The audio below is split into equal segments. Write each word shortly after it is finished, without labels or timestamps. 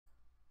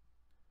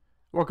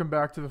Welcome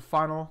back to the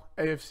final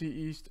AFC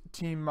East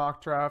team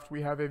mock draft.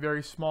 We have a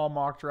very small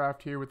mock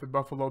draft here with the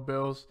Buffalo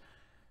Bills.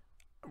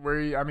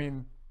 We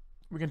can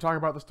talk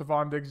about the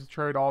Stephon Diggs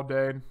trade all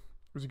day. It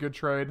was a good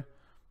trade.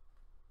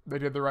 They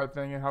did the right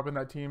thing in helping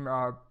that team.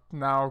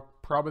 Now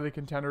probably the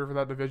contender for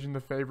that division, the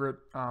favorite,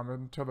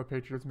 until the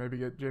Patriots maybe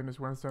get Jameis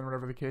Winston,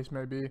 whatever the case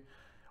may be.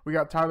 We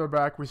got Tyler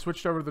back. We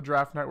switched over to the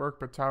Draft Network,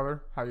 but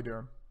Tyler, how you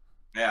doing?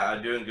 Yeah,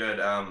 I'm doing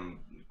good.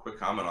 Quick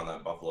comment on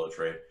that Buffalo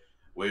trade.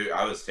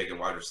 I was taking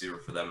wide receiver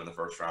for them in the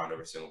first round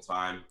every single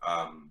time.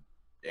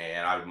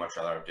 And I would much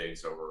rather have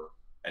Diggs over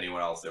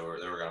anyone else they were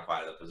going to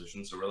find in that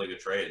position. So really good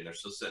trade, and they're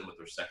still sitting with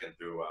their second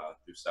through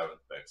seventh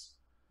picks.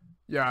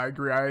 Yeah, I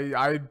agree.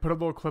 I put a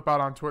little clip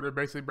out on Twitter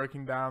basically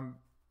breaking down,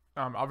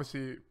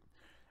 obviously,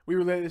 we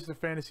relate this to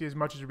fantasy as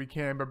much as we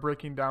can, but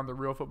breaking down the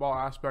real football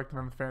aspect and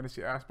then the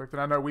fantasy aspect.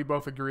 And I know we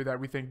both agree that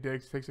we think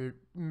Diggs takes a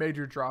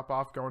major drop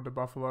off going to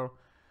Buffalo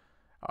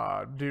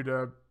due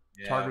to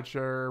Yeah, target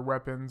share,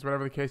 weapons,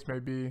 whatever the case may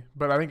be.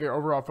 But I think an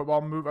overall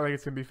football move, I think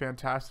it's going to be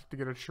fantastic to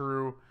get a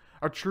true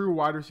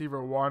wide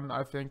receiver one.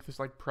 I think this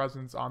like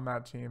presence on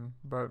that team.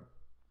 But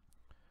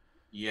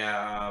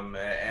yeah, and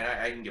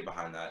I can get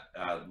behind that.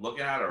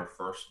 Looking at our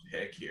first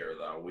pick here,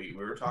 though, we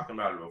were talking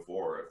about it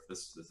before. If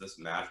this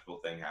magical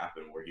thing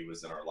happened where he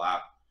was in our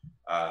lap,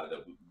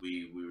 that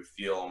we would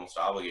feel almost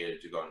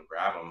obligated to go and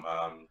grab him.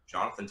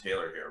 Jonathan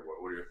Taylor here.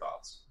 What are your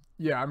thoughts?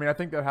 yeah, I mean, I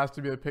think that has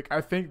to be the pick.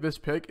 I think this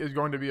pick is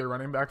going to be a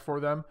running back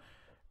for them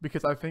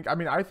because I think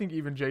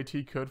even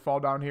JT could fall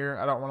down here.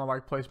 I don't want to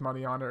like place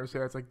money on it or say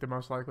it's like the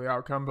most likely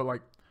outcome, but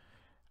like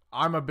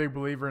I'm a big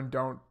believer in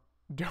don't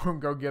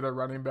go get a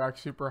running back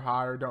super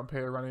high or don't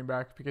pay a running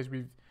back because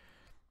we've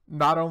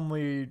not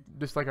only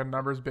just like a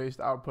numbers based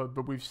output,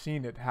 but we've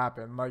seen it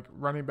happen. Like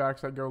running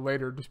backs that go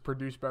later just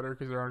produce better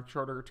because they're on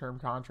shorter term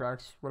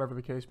contracts, whatever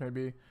the case may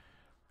be.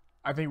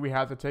 I think we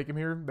have to take him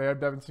here. They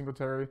have Devin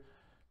Singletary.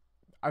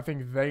 I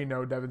think they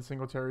know Devin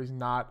Singletary's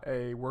not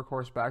a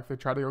workhorse back. They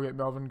try to go get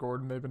Melvin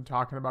Gordon. They've been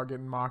talking about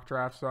getting mock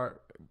drafts,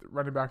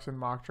 running backs in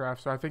mock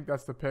drafts. So I think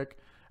that's the pick.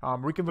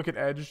 We can look at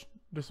edge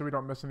just so we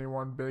don't miss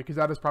anyone big because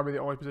that is probably the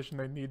only position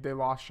they need. They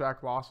lost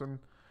Shaq Lawson.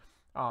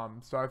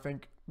 So I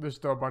think there's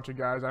still a bunch of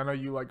guys. I know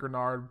you like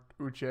Grenard,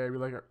 Uche, we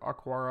like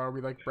Aquara,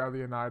 we like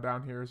Bradley and I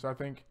down here. So I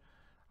think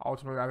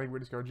ultimately we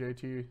just go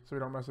JT so we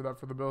don't mess it up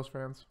for the Bills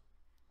fans.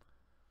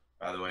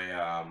 By the way,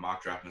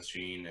 mock draft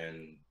machine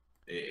and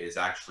is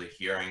actually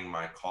hearing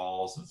my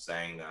calls of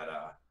saying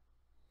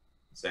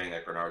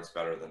that Grenard's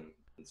better than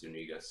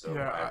Zuniga. So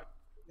Yeah,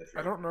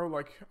 I don't know.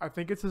 Like, I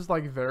think it's just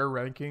like their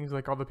rankings,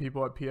 like all the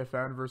people at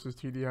PFN versus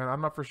TDN.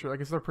 I'm not for sure. Like,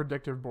 it's their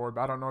predictive board,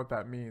 but I don't know what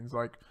that means.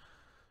 Like,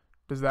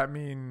 does that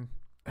mean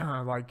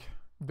like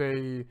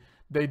they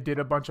they did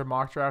a bunch of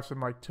mock drafts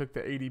and like took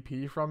the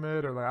ADP from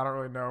it, or like I don't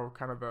really know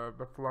kind of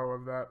the flow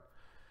of that.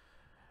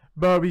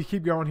 But we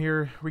keep going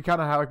here. We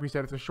kind of have, like we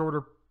said, it's a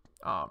shorter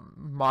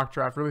mock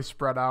draft, really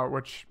spread out,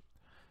 which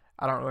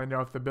I don't really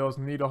know if the Bills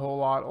need a whole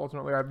lot.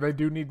 Ultimately, they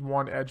do need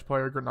one edge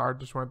player. Grenard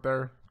just went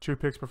there 2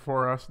 picks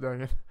before us.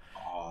 Dang it.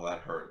 Oh, that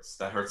hurts.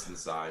 That hurts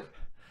inside.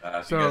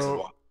 If you guys have So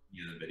watched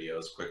any of the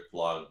videos, quick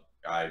plug.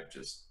 I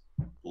just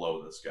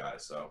blow this guy.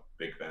 So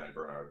big fan of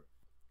Bernard.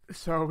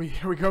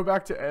 we go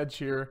back to edge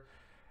here.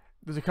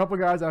 There's a couple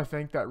guys I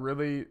think that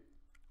really.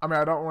 I mean,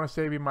 I don't want to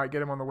say we might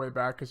get him on the way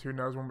back because who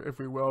knows if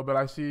we will. But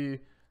I see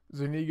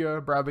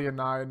Zuniga, Bradley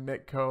and I,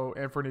 Nick Coe,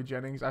 Anthony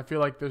Jennings. I feel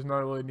like there's no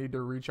really need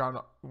to reach on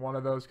one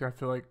of those because I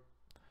feel like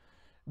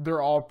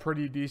they're all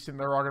pretty decent.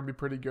 They're all going to be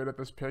pretty good at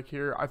this pick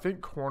here. I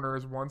think corner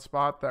is one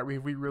spot that we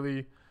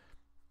really,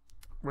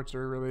 which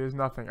there really is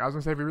nothing. I was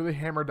going to say if we really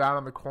hammer down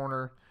on the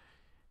corner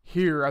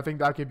here, I think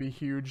that could be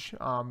huge.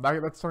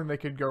 That's something they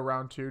could go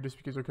round two just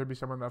because there could be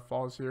someone that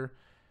falls here.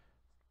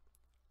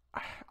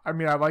 I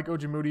mean, I like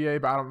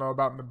Ojemudia, but I don't know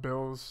about in the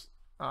Bills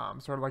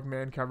sort of like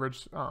man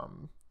coverage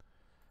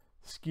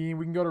scheme.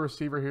 We can go to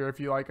receiver here if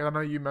you like. I know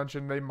you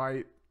mentioned they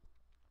might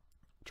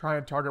try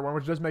and target one,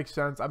 which does make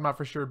sense. I'm not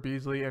for sure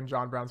Beasley and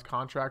John Brown's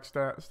contract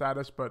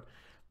status, but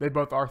they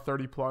both are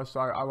 30 plus,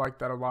 so I like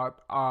that a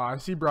lot. I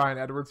see Brian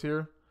Edwards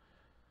here.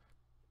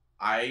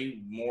 I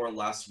more or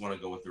less want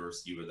to go with the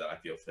receiver that I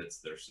feel fits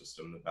their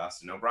system the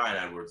best. And Brian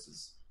Edwards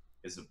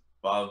is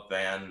above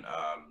Van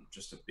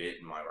just a bit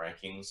in my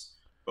rankings.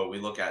 But we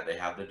look at they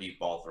have the deep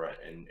ball threat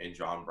in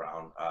John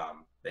Brown.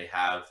 They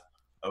have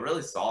a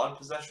really solid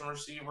possession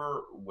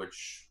receiver,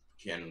 which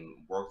can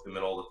work the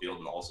middle of the field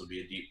and also be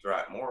a deep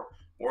threat. More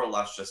or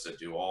less just a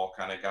do-all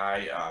kind of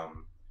guy.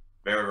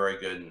 Very, very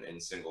good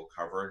in single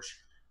coverage.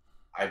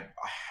 I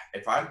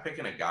if I'm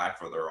picking a guy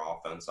for their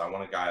offense, I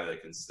want a guy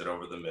that can sit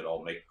over the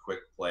middle, make quick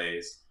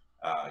plays,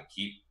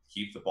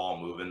 keep the ball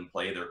moving,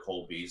 play their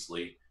Cole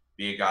Beasley,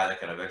 be a guy that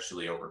can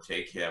eventually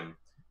overtake him,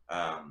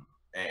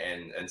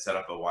 and set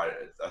up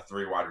a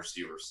three wide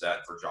receiver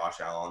set for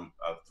Josh Allen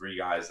of three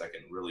guys that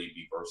can really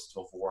be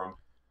versatile for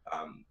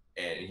him.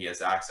 And he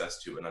has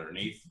access to an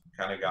underneath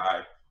kind of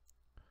guy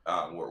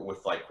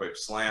with like quick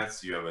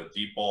slants. You have a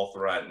deep ball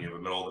threat, and you have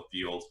a middle of the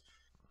field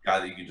guy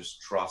that you can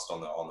just trust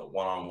on the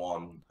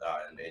one-on-one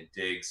and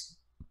Diggs.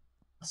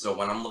 So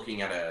when I'm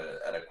looking at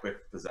a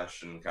quick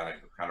possession kind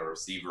of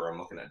receiver, I'm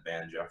looking at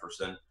Van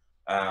Jefferson.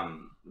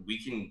 We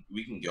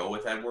can go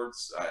with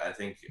Edwards. I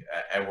think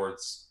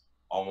Edwards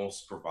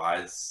almost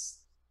provides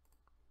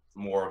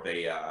more of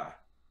a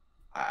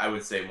I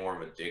would say more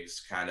of a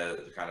Diggs kind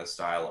of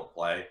style of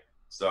play.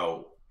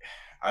 So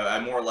I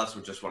more or less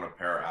would just want to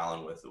pair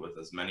Allen with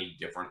as many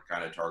different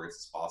kind of targets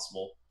as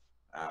possible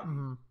um,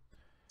 Hmm.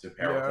 to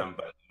pair with Yeah, him.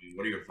 But I mean,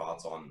 what are your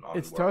thoughts on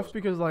it's where tough those go?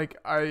 because like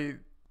I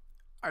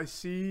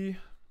see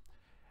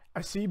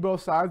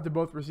both sides to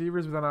both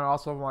receivers, but then I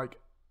also am like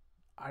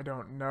I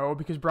don't know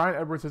because Brian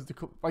Edwards is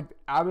like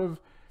out of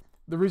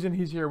the reason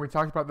he's here. We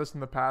talked about this in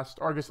the past,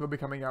 or I guess it'll be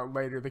coming out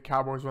later. The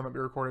Cowboys one that we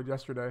recorded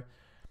yesterday.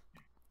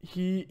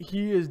 He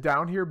is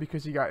down here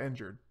because he got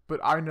injured. But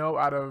I know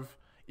out of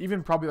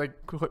even probably like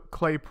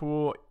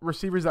Claypool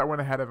receivers that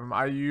went ahead of him,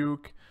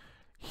 Ayuk,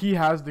 he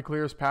has the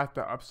clearest path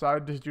to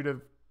upside just due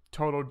to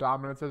total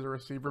dominance as a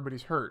receiver. But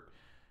he's hurt,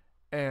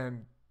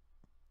 and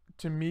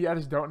to me, I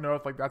just don't know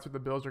if like that's what the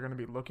Bills are going to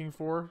be looking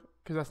for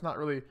because that's not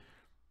really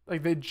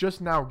like they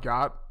just now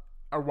got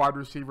a wide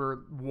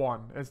receiver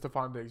one in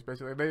Stephon Diggs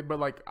basically. But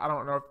like I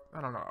don't know.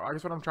 I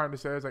guess what I'm trying to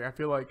say is like I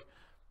feel like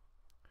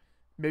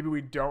maybe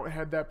we don't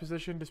head that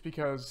position just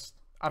because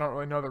I don't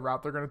really know the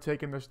route they're going to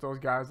take, and there's still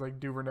guys like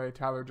Duvernay,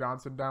 Tyler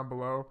Johnson down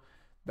below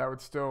that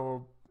would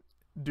still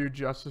do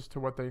justice to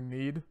what they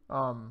need.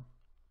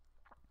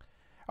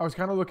 I was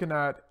kind of looking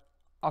at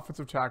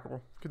offensive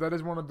tackle because that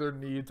is one of their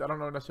needs. I don't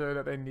know necessarily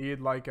that they need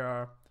like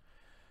a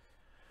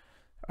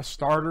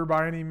starter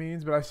by any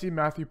means, but I see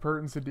Matthew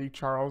Pert and Sadiq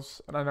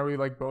Charles, and I know we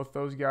like both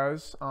those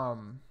guys. I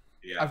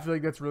Yeah, feel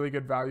like that's really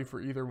good value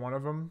for either one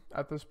of them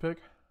at this pick.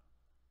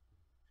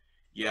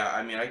 yeah.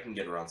 I mean, I can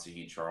get around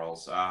Saheed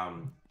Charles.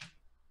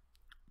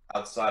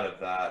 Outside of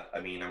that,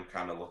 I mean, I'm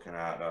kind of looking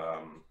at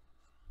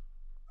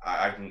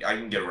I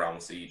can get around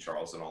with C.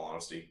 Charles in all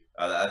honesty.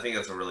 I think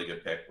that's a really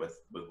good pick with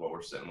what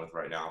we're sitting with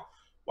right now.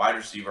 Wide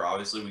receiver,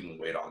 obviously, we can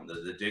wait on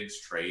the Diggs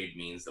trade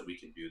means that we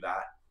can do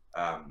that.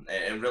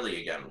 And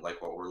really, again,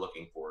 like what we're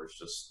looking for is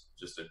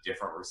just a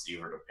different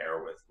receiver to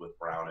pair with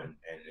Brown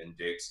and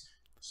Diggs.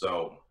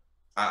 So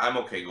I'm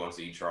okay going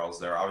to E. Charles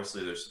there.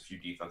 Obviously, there's a few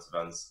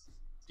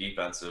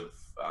defensive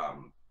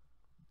um,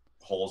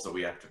 holes that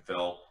we have to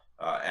fill,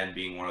 and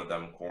being one of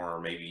them, corner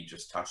maybe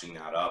just touching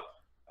that up.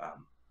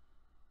 Um,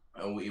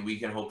 we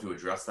can hope to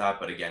address that.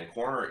 But again,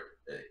 corner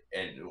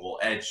and well,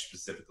 edge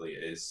specifically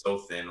is so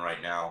thin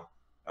right now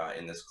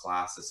in this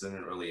class. This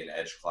isn't really an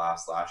edge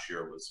class. Last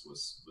year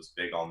was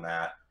big on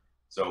that.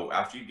 So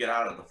after you get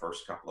out of the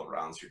first couple of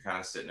rounds, you're kind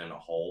of sitting in a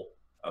hole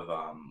of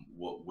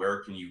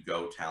where can you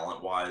go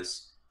talent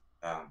wise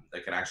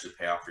that can actually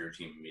pay off for your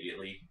team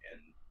immediately,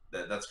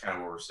 and that's kind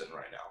of where we're sitting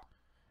right now.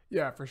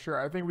 Yeah, for sure.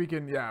 I think we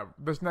can. Yeah,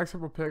 this next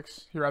couple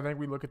picks here, I think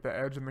we look at the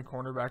edge and the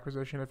cornerback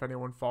position if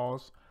anyone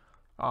falls.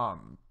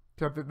 Um,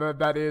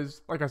 that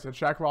is like I said,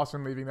 Shaq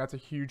Lawson leaving. That's a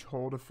huge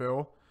hole to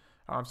fill.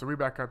 So we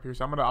back up here.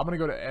 So I'm gonna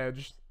go to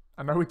edge.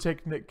 I know we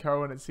take Nick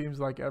Cohen. It seems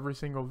like every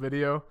single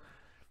video,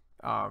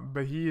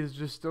 but he is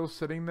just still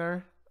sitting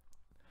there,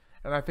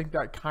 and I think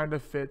that kind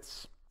of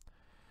fits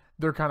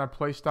their kind of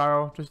play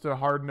style. Just a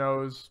hard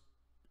nosed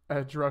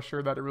edge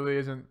rusher that it really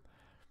isn't.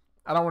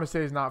 I don't want to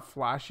say he's not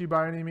flashy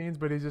by any means,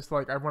 but he's just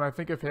like when I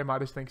think of him, I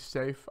just think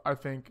safe. I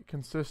think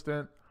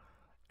consistent,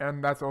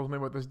 and that's ultimately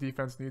what this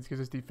defense needs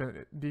because this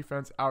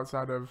defense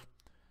outside of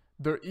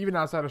even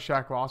outside of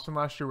Shaq Lawson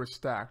last year was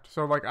stacked.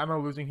 So like I know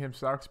losing him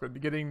sucks, but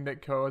getting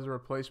Nick Coe as a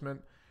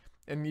replacement,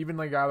 and even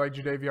like a guy like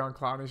Jadeveon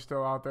Clowney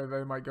still out there,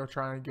 they might go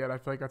try and get. I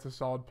feel like that's a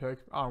solid pick.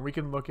 We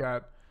can look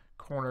at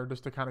corner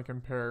just to kind of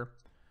compare,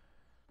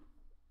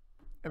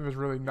 and there's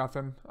really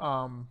nothing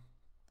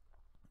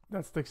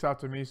that sticks out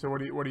to me. So what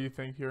do you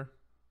think here?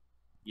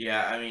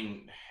 Yeah, I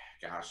mean,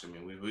 gosh, I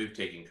mean, we've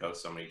taken Coach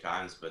so many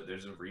times, but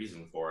there's a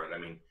reason for it. I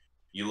mean,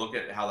 you look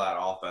at how that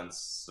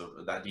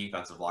that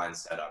defensive line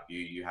set up.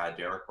 You had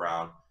Derek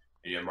Brown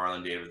and you had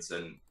Marlon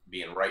Davidson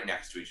being right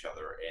next to each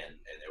other, and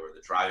they were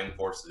the driving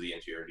force of the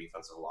interior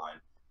defensive line,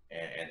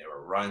 and they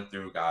were running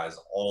through guys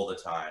all the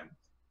time.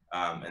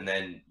 And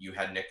then you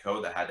had Nick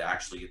Coe that had to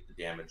actually get the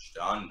damage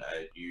done.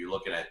 You're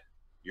looking at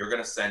you're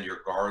going to send your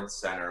guard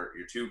center,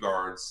 your two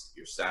guards,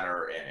 your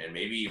center, and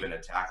maybe even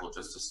a tackle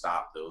just to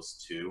stop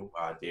those two,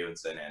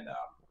 Davidson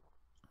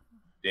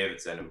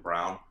and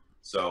Brown.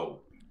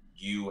 So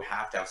you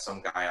have to have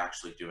some guy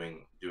actually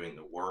doing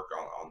the work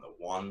on the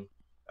one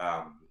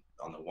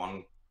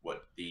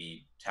what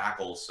the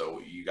tackles. So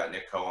you got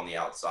Nick Coe on the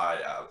outside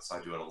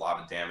doing a lot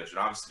of damage, and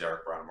obviously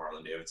Derek Brown and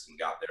Marlon Davidson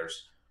got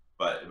theirs.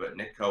 But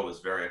Nick Coe was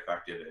very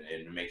effective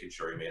in making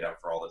sure he made up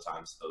for all the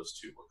times those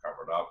two were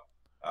covered up.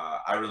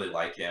 I really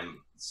like him.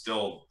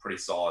 Still pretty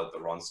solid at the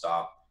run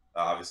stop.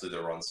 Obviously,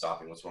 the run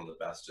stopping was one of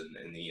the best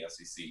in the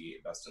SEC,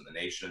 best in the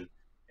nation.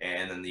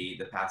 And then the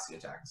passing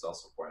attack is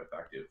also quite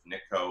effective.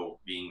 Nick Coe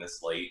being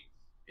this late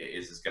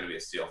is going to be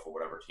a steal for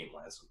whatever team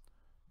lands him.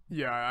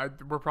 Yeah,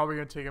 we're probably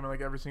gonna take him in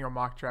like every single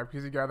mock draft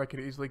because he's a guy that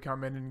could easily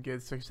come in and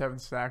get 6, 7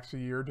 sacks a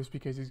year just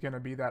because he's gonna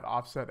be that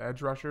offset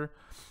edge rusher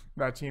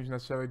that teams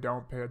necessarily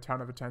don't pay a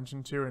ton of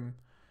attention to. And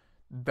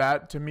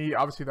that to me,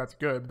 obviously that's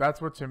good.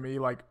 That's what to me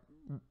like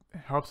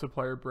helps a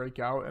player break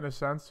out in a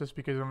sense, just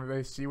because when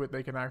they see what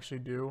they can actually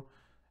do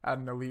at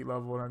an elite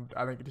level, and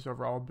I think it just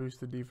overall boosts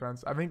the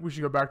defense. I think we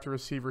should go back to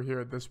receiver here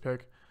at this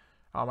pick.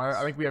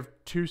 I think we have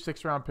 2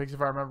 6th-round picks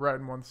if I remember right,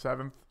 and 1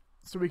 7th,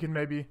 so we can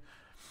maybe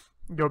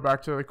go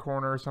back to the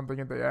corner or something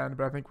at the end.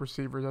 But I think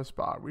receivers a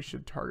spot we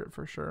should target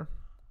for sure.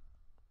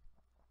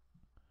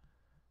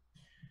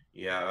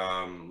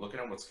 Yeah,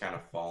 looking at what's kind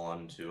of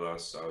fallen to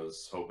us, I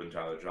was hoping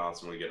Tyler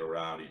Johnson would get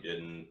around. He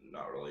didn't.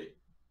 Not really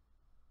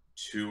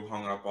too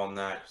hung up on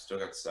that. Still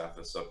got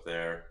Cephas up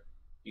there.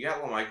 You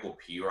got LaMichael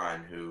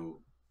Pirine, who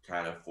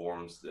kind of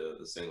forms the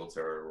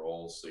Singletary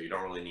role, so you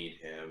don't really need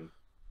him.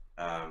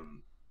 I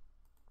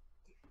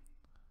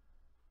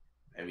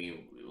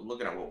mean,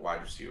 looking at what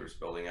wide receivers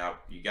building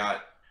up, you kind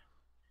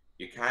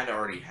of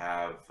already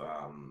have.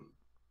 I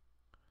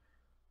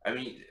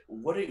mean,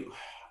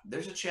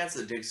 there's a chance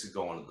that Diggs could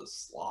go into the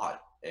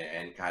slot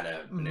and kind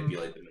of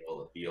manipulate the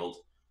middle of the field.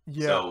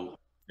 Yeah. So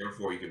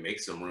therefore, you can make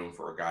some room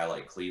for a guy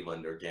like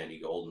Cleveland or Gandy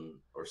Golden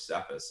or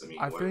Cephas. I mean,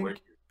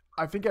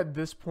 I think at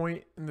this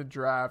point in the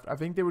draft, I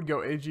think they would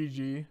go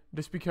AGG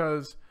just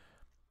because,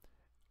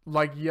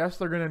 like, yes,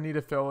 they're going to need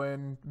to fill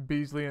in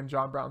Beasley and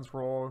John Brown's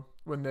role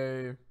when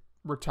they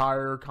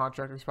retire,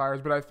 contract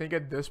expires. But I think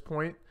at this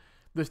point,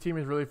 this team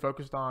is really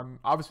focused on,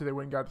 obviously they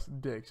went and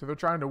got Diggs. So they're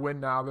trying to win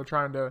now. They're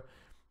trying to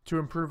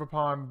improve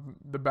upon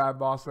the bad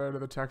loss there to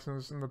the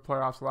Texans in the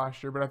playoffs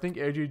last year. But I think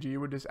AGG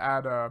would just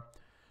add a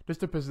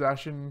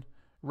possession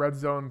red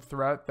zone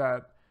threat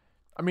that,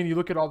 I mean, you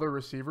look at all their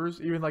receivers,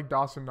 even like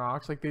Dawson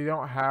Knox, like they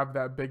don't have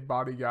that big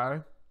body guy.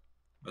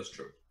 That's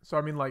true. So,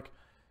 I mean, like,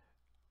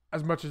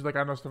 as much as like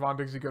I know Stephon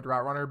Diggs is a good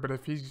route runner, but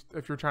if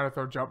you're trying to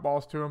throw jump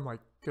balls to him, like,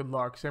 good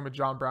luck. Same with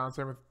John Brown,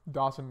 same with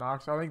Dawson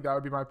Knox. I think that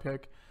would be my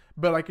pick.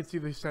 But I could see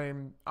the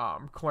same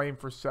claim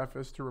for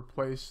Cephas to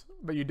replace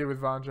that you did with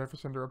Von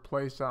Jefferson to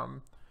replace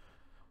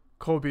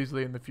Cole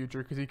Beasley in the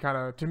future, because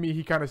to me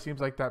he kind of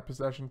seems like that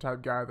possession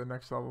type guy at the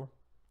next level.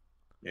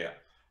 Yeah.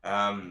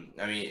 I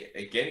mean,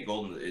 Gandy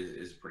Golden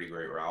is a pretty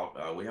great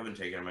route. We haven't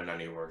taken him in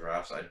any of our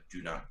drafts, I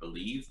do not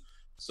believe.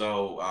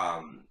 So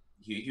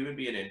he would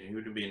be an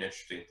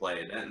interesting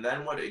play. And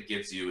then what it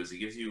gives you is it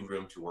gives you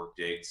room to work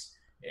Diggs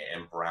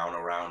and Brown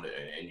around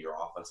in your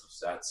offensive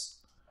sets,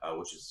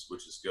 which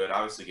is good.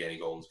 Obviously, Gandy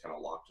Golden's kind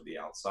of locked to the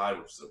outside,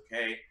 which is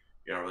okay.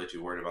 You're not really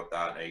too worried about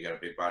that. Now you got a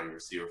big body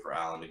receiver for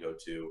Allen to go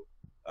to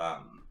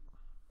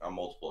on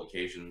multiple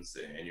occasions,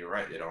 and you're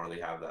right, they don't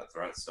really have that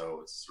threat, so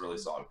it's a really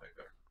solid pick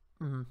there.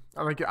 Mm-hmm.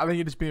 I think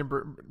you just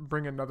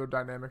bring another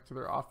dynamic to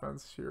their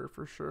offense here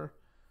for sure.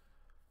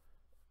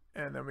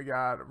 And then we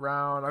got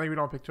I think we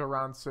don't pick till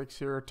round 6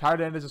 here. Tight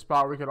end is a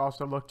spot we could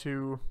also look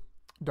to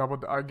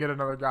get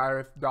another guy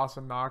with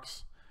Dawson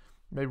Knox.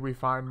 Maybe we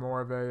find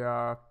more of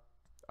a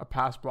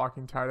pass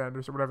blocking tight end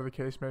or whatever the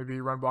case may be,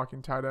 run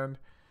blocking tight end.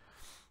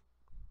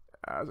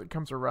 As it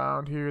comes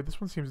around here, this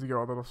one seems to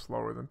go a little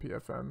slower than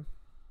PFN.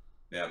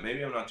 Yeah,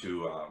 maybe I'm not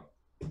too.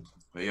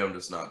 Maybe I'm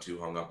just not too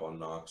hung up on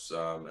Knox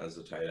as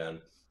a tight end.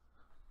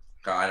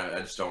 I don't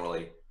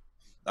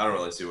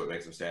really see what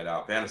makes him stand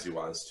out fantasy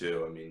wise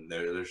too. I mean,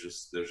 there's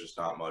just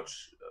not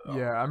much.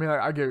 Yeah, I mean,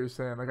 I get what you're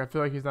saying. Like, I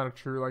feel like he's not a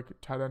true like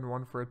tight end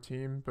one for a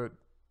team, but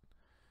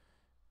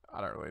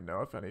I don't really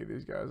know if any of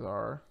these guys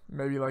are.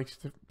 Maybe like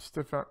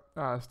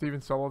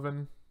Steven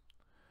Sullivan,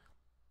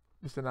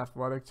 just an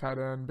athletic tight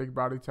end, big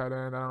body tight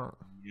end.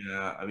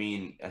 Yeah, I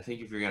mean, I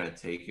think if you're gonna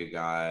take a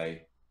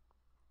guy,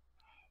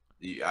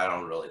 I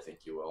don't really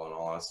think you will, in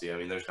all honesty. I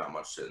mean, there's not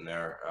much sitting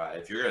there.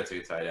 If you're going to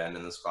take a tight end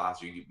in this class,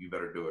 you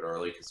better do it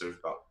early, because there's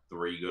about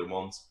 3 good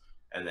ones,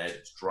 and then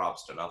it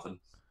drops to nothing.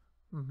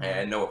 Mm-hmm.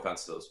 And no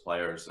offense to those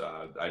players.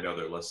 I know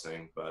they're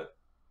listening, but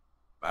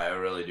I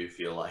really do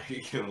feel like,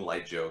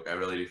 light joke, I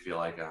really do feel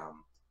like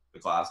the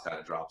class kind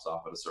of drops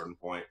off at a certain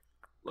point.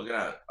 Looking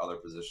at other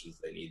positions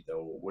they need,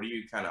 though, what are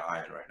you kind of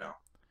eyeing right now?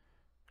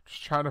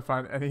 Just trying to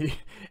find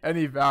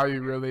any value,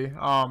 really.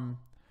 What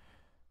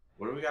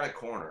do we got at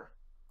corner?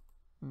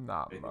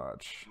 Not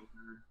much.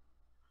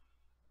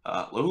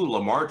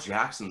 Lamar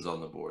Jackson's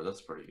on the board.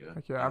 That's pretty good.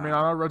 Okay, I mean,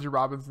 I know Reggie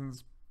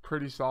Robinson's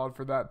pretty solid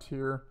for that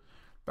tier.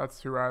 That's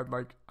who I'd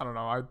like. I don't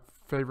know. I'd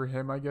favor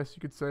him, I guess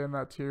you could say, in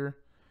that tier.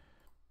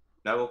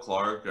 Neville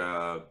Clark,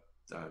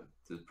 is a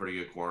pretty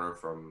good corner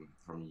from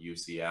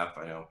UCF.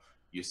 I know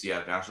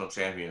UCF national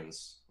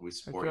champions. We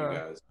support you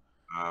guys.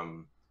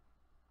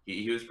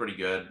 He was pretty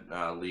good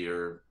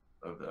leader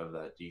of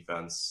that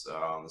defense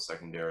on the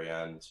secondary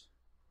end.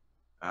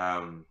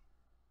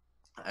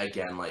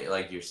 Again,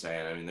 like you're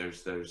saying, I mean,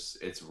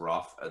 it's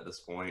rough at this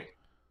point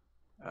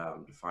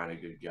to find a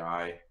good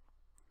guy.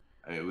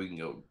 I mean, we can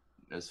go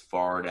as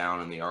far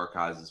down in the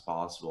archives as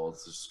possible.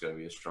 It's just going to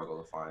be a struggle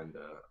to find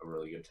a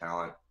really good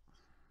talent.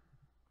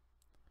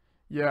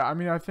 Yeah, I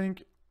mean, I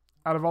think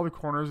out of all the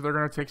corners, they're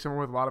going to take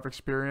someone with a lot of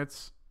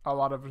experience, a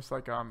lot of just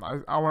like I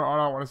don't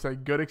want to say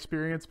good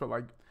experience, but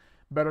like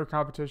better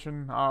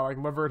competition. Like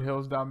Leverett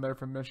Hill's down there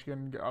from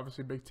Michigan,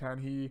 obviously Big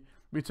Ten.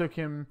 We took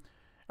him,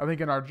 I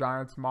think, in our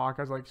Giants mock.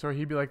 I was like, so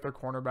he'd be like their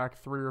cornerback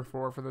 3 or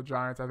 4 for the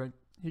Giants. I think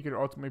he could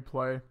ultimately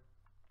play.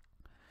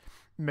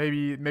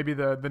 Maybe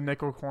the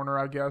nickel corner,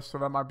 I guess. So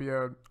that might be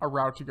a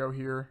route to go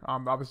here.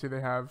 Obviously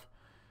they have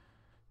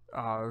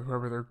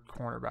whoever their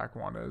cornerback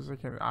one is. I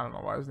don't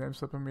know why his name's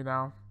slipping me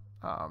now.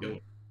 The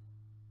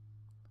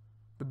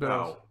Bills.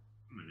 No,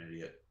 I'm an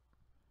idiot.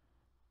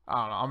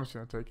 I don't know. I'm just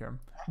gonna take him.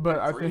 But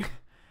I think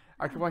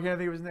why can't I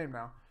think of his name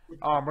now?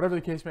 Whatever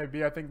the case may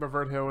be, I think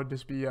Bavert Hill would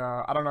just be.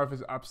 I don't know if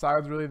his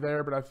upside's really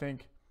there, but I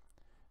think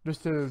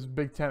just his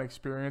Big Ten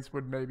experience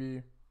would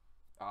maybe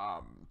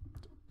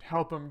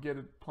help him get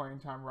playing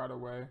time right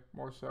away,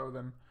 more so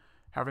than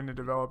having to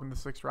develop in the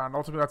 6th round.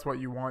 Ultimately, that's what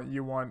you want.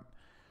 You want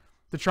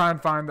to try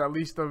and find at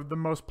least the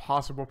most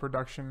possible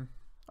production,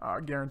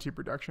 guaranteed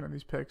production in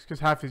these picks, because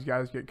half these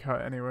guys get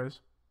cut anyways.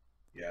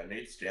 Yeah,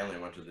 Nate Stanley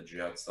went to the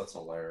Jets. That's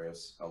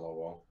hilarious.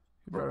 LOL.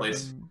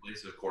 Replace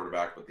a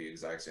quarterback with the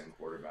exact same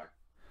quarterback.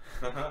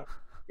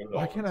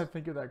 Why can't I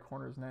think of that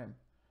corner's name?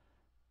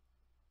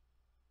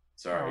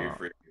 Sorry, you're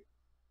free.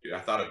 Dude, I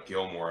thought of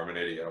Gilmore. I'm an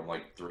idiot. I'm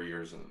like 3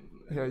 years in.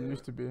 Yeah, it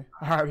used to be.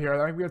 All right, here.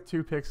 I think we have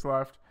 2 picks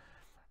left.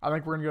 I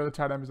think we're going to go to the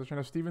tight end position.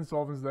 If Steven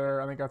Sullivan's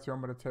there, I think that's who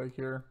I'm going to take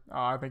here.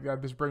 I think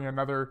that just bring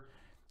another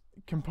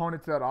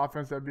component to that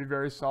offense that'd be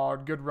very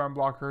solid. Good run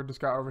blocker.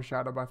 Just got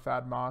overshadowed by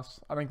Thad Moss.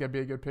 I think that'd be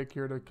a good pick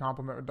here to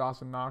complement with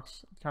Dawson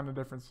Knox. Kind of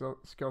different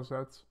skill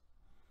sets.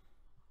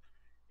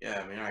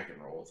 Yeah, I mean, I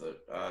can roll with it.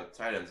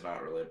 Tight end's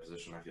not really a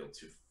position I feel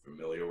too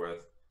familiar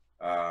with.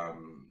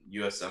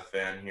 USF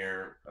fan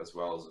here, as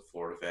well as a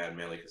Florida fan,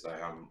 mainly because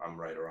I'm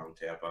right around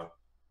Tampa.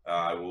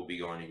 I will be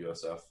going to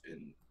USF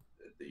in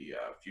the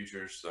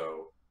future,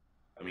 so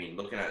I mean,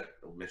 looking at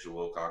Mitchell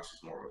Wilcox,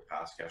 who's more of a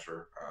pass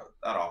catcher,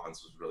 that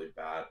offense was really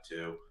bad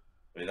too.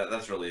 I mean,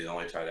 that's really the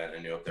only tight end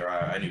I knew up there.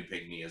 I knew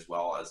Pigney as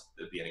well as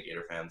being a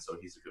Gator fan, so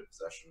he's a good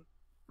possession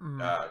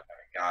kind of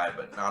guy,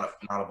 but not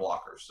a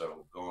blocker.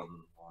 So going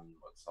on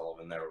with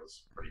Sullivan there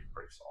was pretty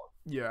solid.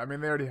 Yeah, I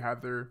mean, they already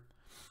had their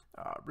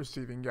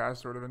receiving guy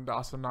sort of in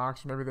Dawson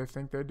Knox. Maybe they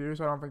think they do,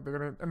 so I don't think they're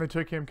gonna. And they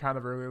took him kind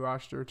of early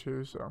last year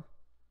too, so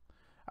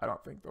I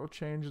don't think they'll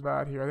change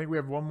that here. I think we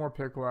have one more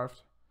pick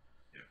left.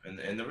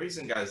 Yeah, and the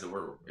reason, guys,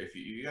 that if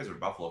you guys are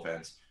Buffalo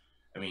fans,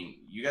 I mean,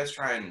 you guys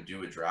try and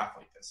do a draft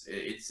like this.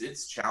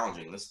 It's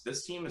challenging.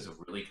 This team is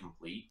really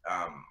complete.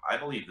 I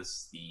believe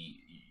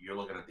you're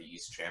looking at the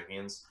East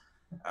champions.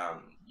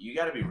 You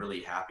got to be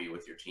really happy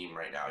with your team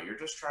right now. You're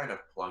just trying to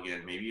plug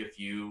in maybe a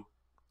few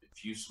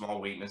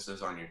small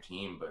weaknesses on your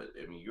team, but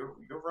I mean,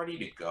 you're ready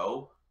to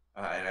go.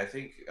 And I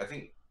think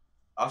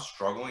us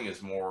struggling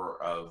is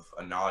more of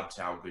a nod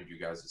to how good you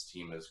guys'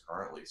 team is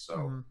currently.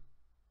 So.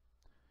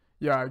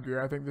 Yeah, I agree.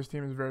 I think this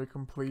team is very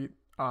complete.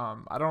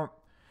 I don't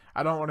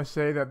want to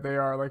say that they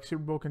are like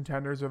Super Bowl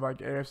contenders or like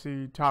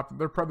AFC top.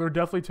 They're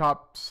definitely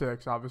top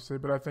 6, obviously,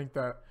 but I think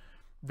that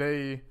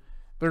they're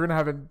gonna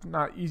have a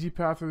not easy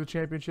path to the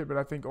championship. But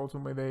I think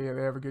ultimately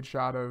they have a good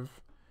shot of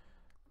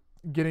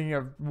getting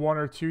a 1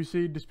 or 2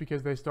 seed, just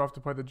because they still have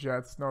to play the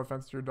Jets. No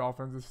offense to your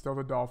Dolphins, it's still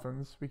the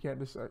Dolphins. We can't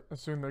just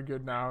assume they're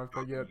good now if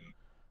they get.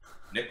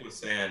 Nick was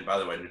saying, by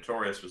the way,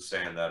 Notorious was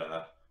saying that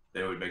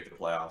they would make the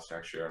playoffs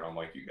next year, and I'm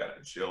like, you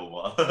gotta chill.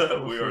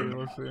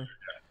 We'll see.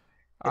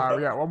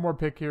 We got one more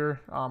pick here.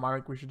 I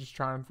think we should just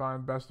try and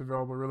find best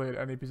available really at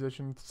any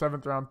position.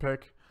 7th round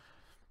pick.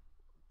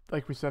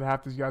 Like we said,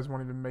 half these guys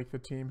won't even make the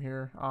team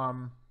here.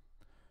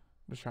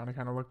 Just trying to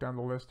kind of look down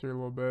the list here a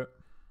little bit.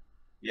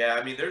 Yeah,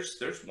 I mean, there's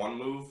one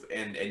move,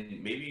 and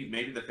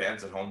maybe the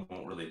fans at home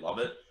won't really love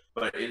it,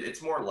 but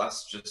it's more or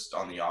less just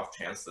on the off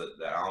chance that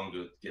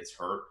Allen gets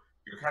hurt.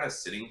 You're kind of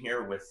sitting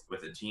here with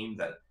a team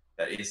that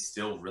is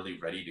still really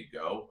ready to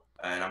go.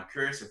 And I'm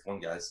curious if one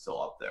guy's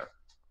still up there.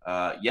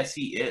 Yes,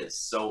 he is.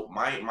 So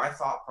my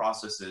thought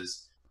process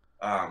is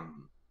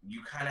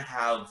you kind of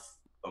have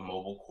a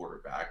mobile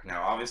quarterback.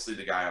 Now, obviously,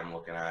 the guy I'm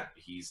looking at,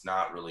 he's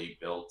not really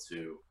built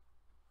to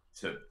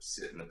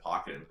sit in the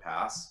pocket and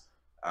pass.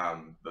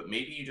 But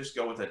maybe you just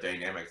go with a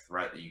dynamic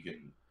threat that you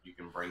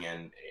can bring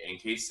in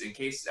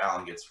case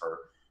Allen gets hurt.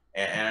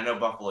 And I know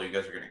Buffalo, you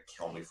guys are going to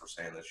kill me for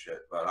saying this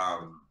shit, but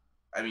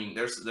I mean,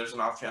 there's an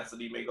off chance that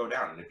he may go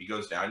down, and if he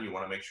goes down, you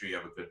want to make sure you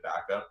have a good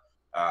backup.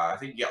 I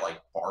think you get like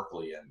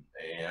Barkley,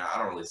 and I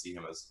don't really see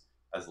him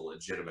as a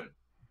legitimate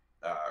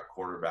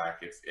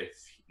quarterback if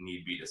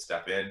need be to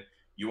step in.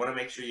 You want to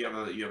make sure you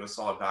have a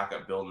solid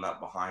backup building up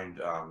behind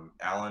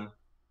Allen.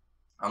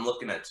 I'm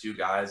looking at 2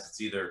 guys.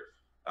 It's either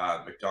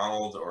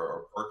McDonald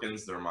or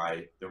Perkins. They're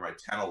my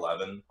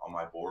 10-11 on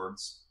my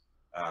boards.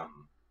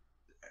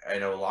 I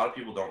know a lot of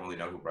people don't really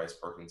know who Bryce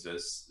Perkins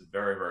is.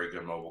 Very, very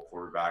good mobile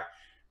quarterback.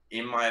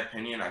 In my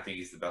opinion, I think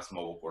he's the best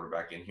mobile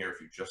quarterback in here if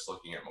you're just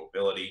looking at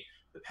mobility.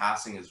 The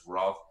passing is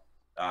rough,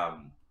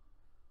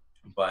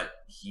 but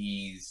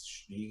he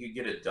could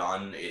get it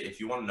done. If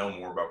you want to know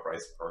more about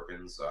Bryce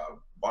Perkins,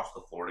 watch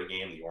the Florida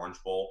game, the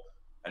Orange Bowl.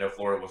 I know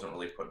Florida wasn't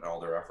really putting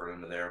all their effort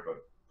into there, but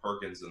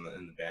Perkins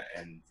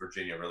and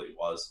Virginia really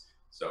was.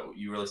 So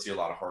you really see a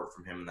lot of heart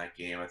from him in that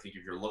game. I think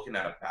if you're looking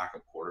at a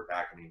backup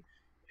quarterback, I mean,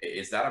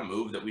 Is that a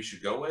move that we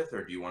should go with,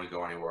 or do you want to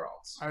go anywhere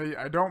else?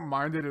 I don't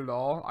mind it at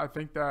all. I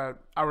think that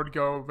I would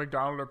go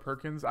McDonald or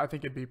Perkins. I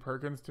think it'd be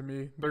Perkins to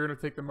me. They're going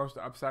to take the most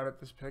upside at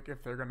this pick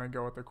if they're going to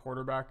go with the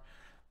quarterback.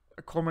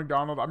 Cole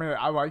McDonald, I mean,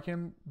 I like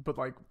him, but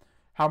like,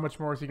 how much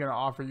more is he going to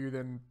offer you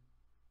than,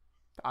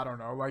 I don't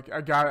know, like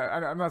a guy?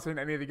 I'm not saying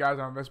any of the guys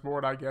on this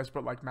board, I guess,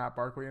 but like Matt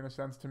Barkley in a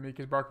sense to me,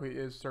 because Barkley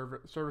is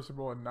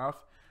serviceable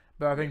enough.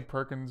 But I think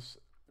Perkins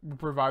will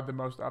provide the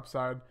most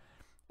upside,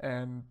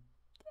 and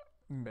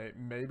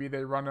maybe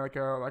they run like a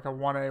 1A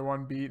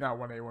 1B, not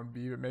 1A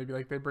 1B, but maybe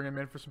like they bring him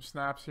in for some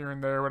snaps here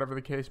and there, whatever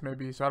the case may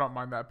be. So I don't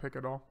mind that pick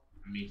at all.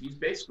 I mean, he's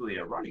basically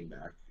a running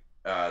back.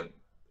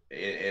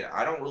 And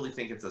I don't really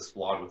think it's as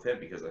flawed with him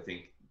because I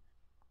think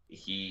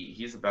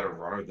he's a better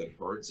runner than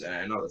Hurts. And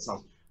I know that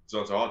sounds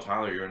so. It's all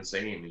Tyler, you're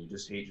insane. You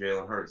just hate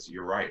Jalen Hurts.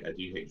 You're right. I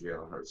do hate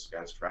Jalen Hurts. This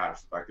guy's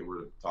trash. The fact that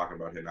we're talking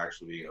about him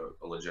actually being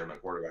a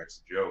legitimate quarterback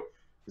is a joke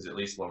because at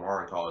least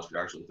Lamar in college could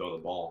actually throw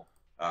the ball.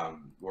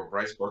 Where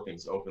Bryce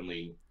Perkins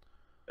openly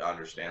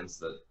understands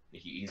that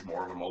he's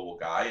more of a mobile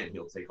guy and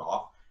he'll take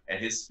off, and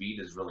his speed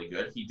is really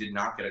good. He did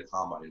not get a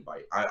combine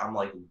invite. I'm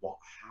like,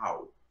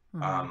 how?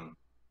 Mm-hmm.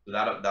 So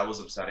that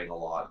was upsetting a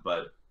lot,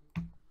 but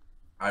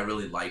I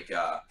really like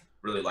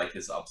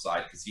his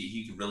upside because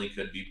he really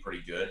could be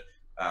pretty good.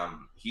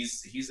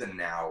 He's a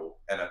now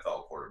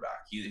NFL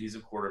quarterback. He's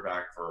a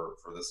quarterback for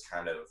this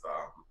kind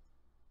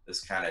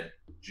of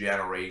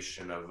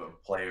generation of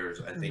players.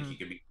 I think he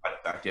can be quite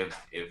effective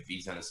if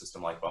he's in a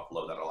system like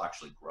Buffalo that'll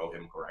actually grow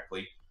him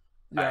correctly.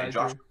 Yeah, And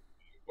Josh,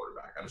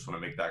 quarterback. I just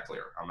want to make that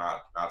clear. I'm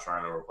not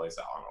trying to replace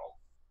Allen at all.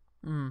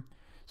 Mm.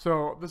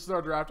 So this is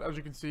our draft. As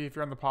you can see, if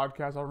you're on the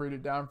podcast, I'll read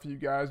it down for you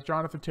guys.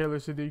 Jonathan Taylor,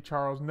 Sadiq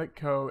Charles, Nick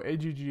Coe,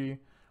 AGG,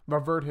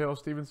 Lavert Hill,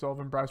 Steven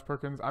Sullivan, Bryce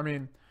Perkins. I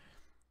mean,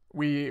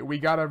 we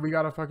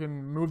gotta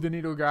fucking move the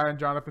needle guy and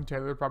Jonathan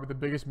Taylor, probably the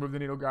biggest move the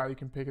needle guy you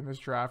can pick in this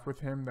draft with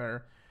him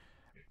there.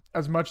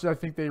 As much as I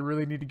think they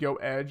really need to go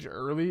edge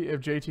early,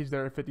 if JT's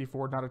there at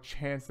 54, not a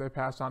chance they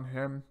pass on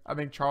him. I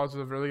think Charles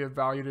is a really good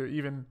value to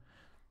even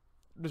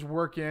just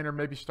work in or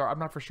maybe start. I'm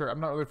not for sure. I'm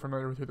not really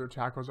familiar with who their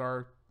tackles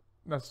are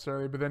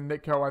necessarily. But then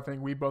Nick Coe, I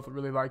think we both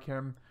really like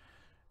him.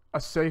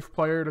 A safe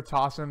player to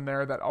toss in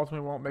there that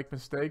ultimately won't make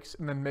mistakes.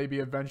 And then maybe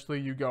eventually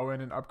you go in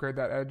and upgrade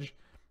that edge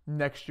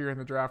next year in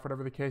the draft,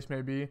 whatever the case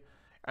may be.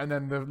 And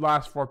then the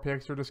last 4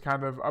 picks are just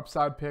kind of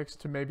upside picks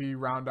to maybe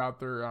round out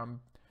their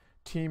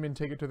team and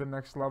take it to the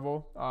next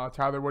level.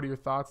 Tyler, what are your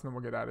thoughts? And then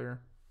we'll get out of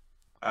here.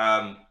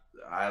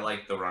 I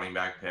like the running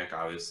back pick.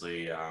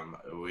 Obviously,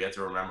 we have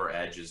to remember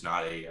edge is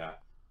not a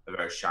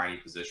very shiny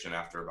position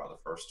after about the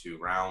first 2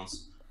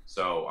 rounds.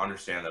 So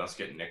understand that us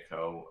getting Nick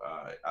Coe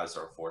as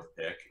our 4th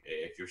pick.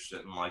 If you're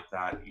sitting like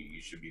that,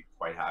 you should be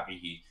quite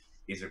happy.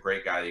 He's a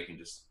great guy that you can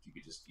just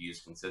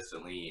use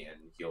consistently, and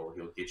he'll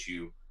get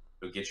you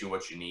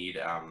what you need.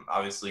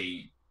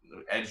 Obviously,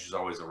 edge is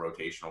always a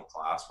rotational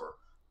class where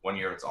 1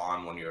 year it's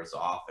on, 1 year it's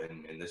off,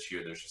 and this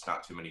year there's just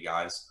not too many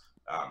guys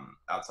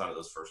outside of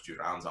those first 2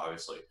 rounds,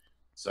 obviously.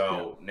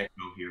 So yeah. Nick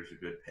Coe here is a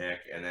good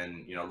pick, and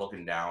then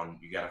looking down,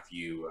 you got a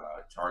few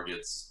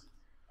targets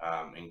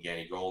in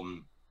Ganny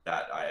Golden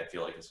that I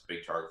feel like is a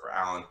big target for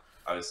Allen.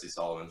 Obviously,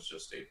 Sullivan's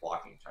just a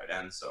blocking tight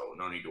end, so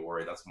no need to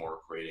worry. That's more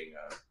creating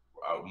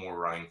more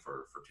running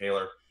for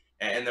Taylor,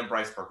 and then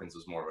Bryce Perkins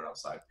was more of an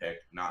upside pick,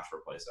 not to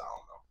replace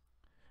Allen though.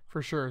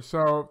 For sure.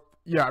 So.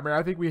 Yeah, I mean,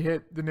 I think we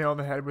hit the nail on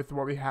the head with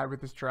what we had with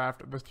this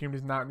draft. This team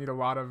does not need a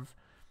lot of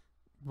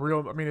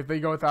real. I mean, if they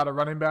go without a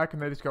running back and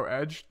they just go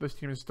edge, this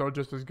team is still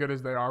just as good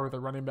as they are with a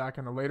running back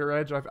and a later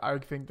edge. I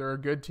think they're a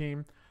good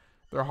team.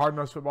 They're a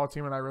hard-nosed football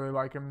team, and I really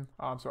like them.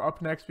 So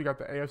up next, we got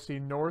the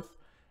AFC North,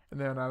 and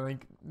then I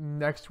think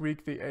next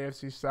week the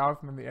AFC South,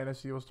 and then the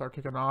NFC will start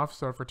kicking off.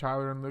 So for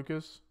Tyler and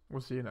Lucas, we'll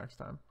see you next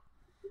time.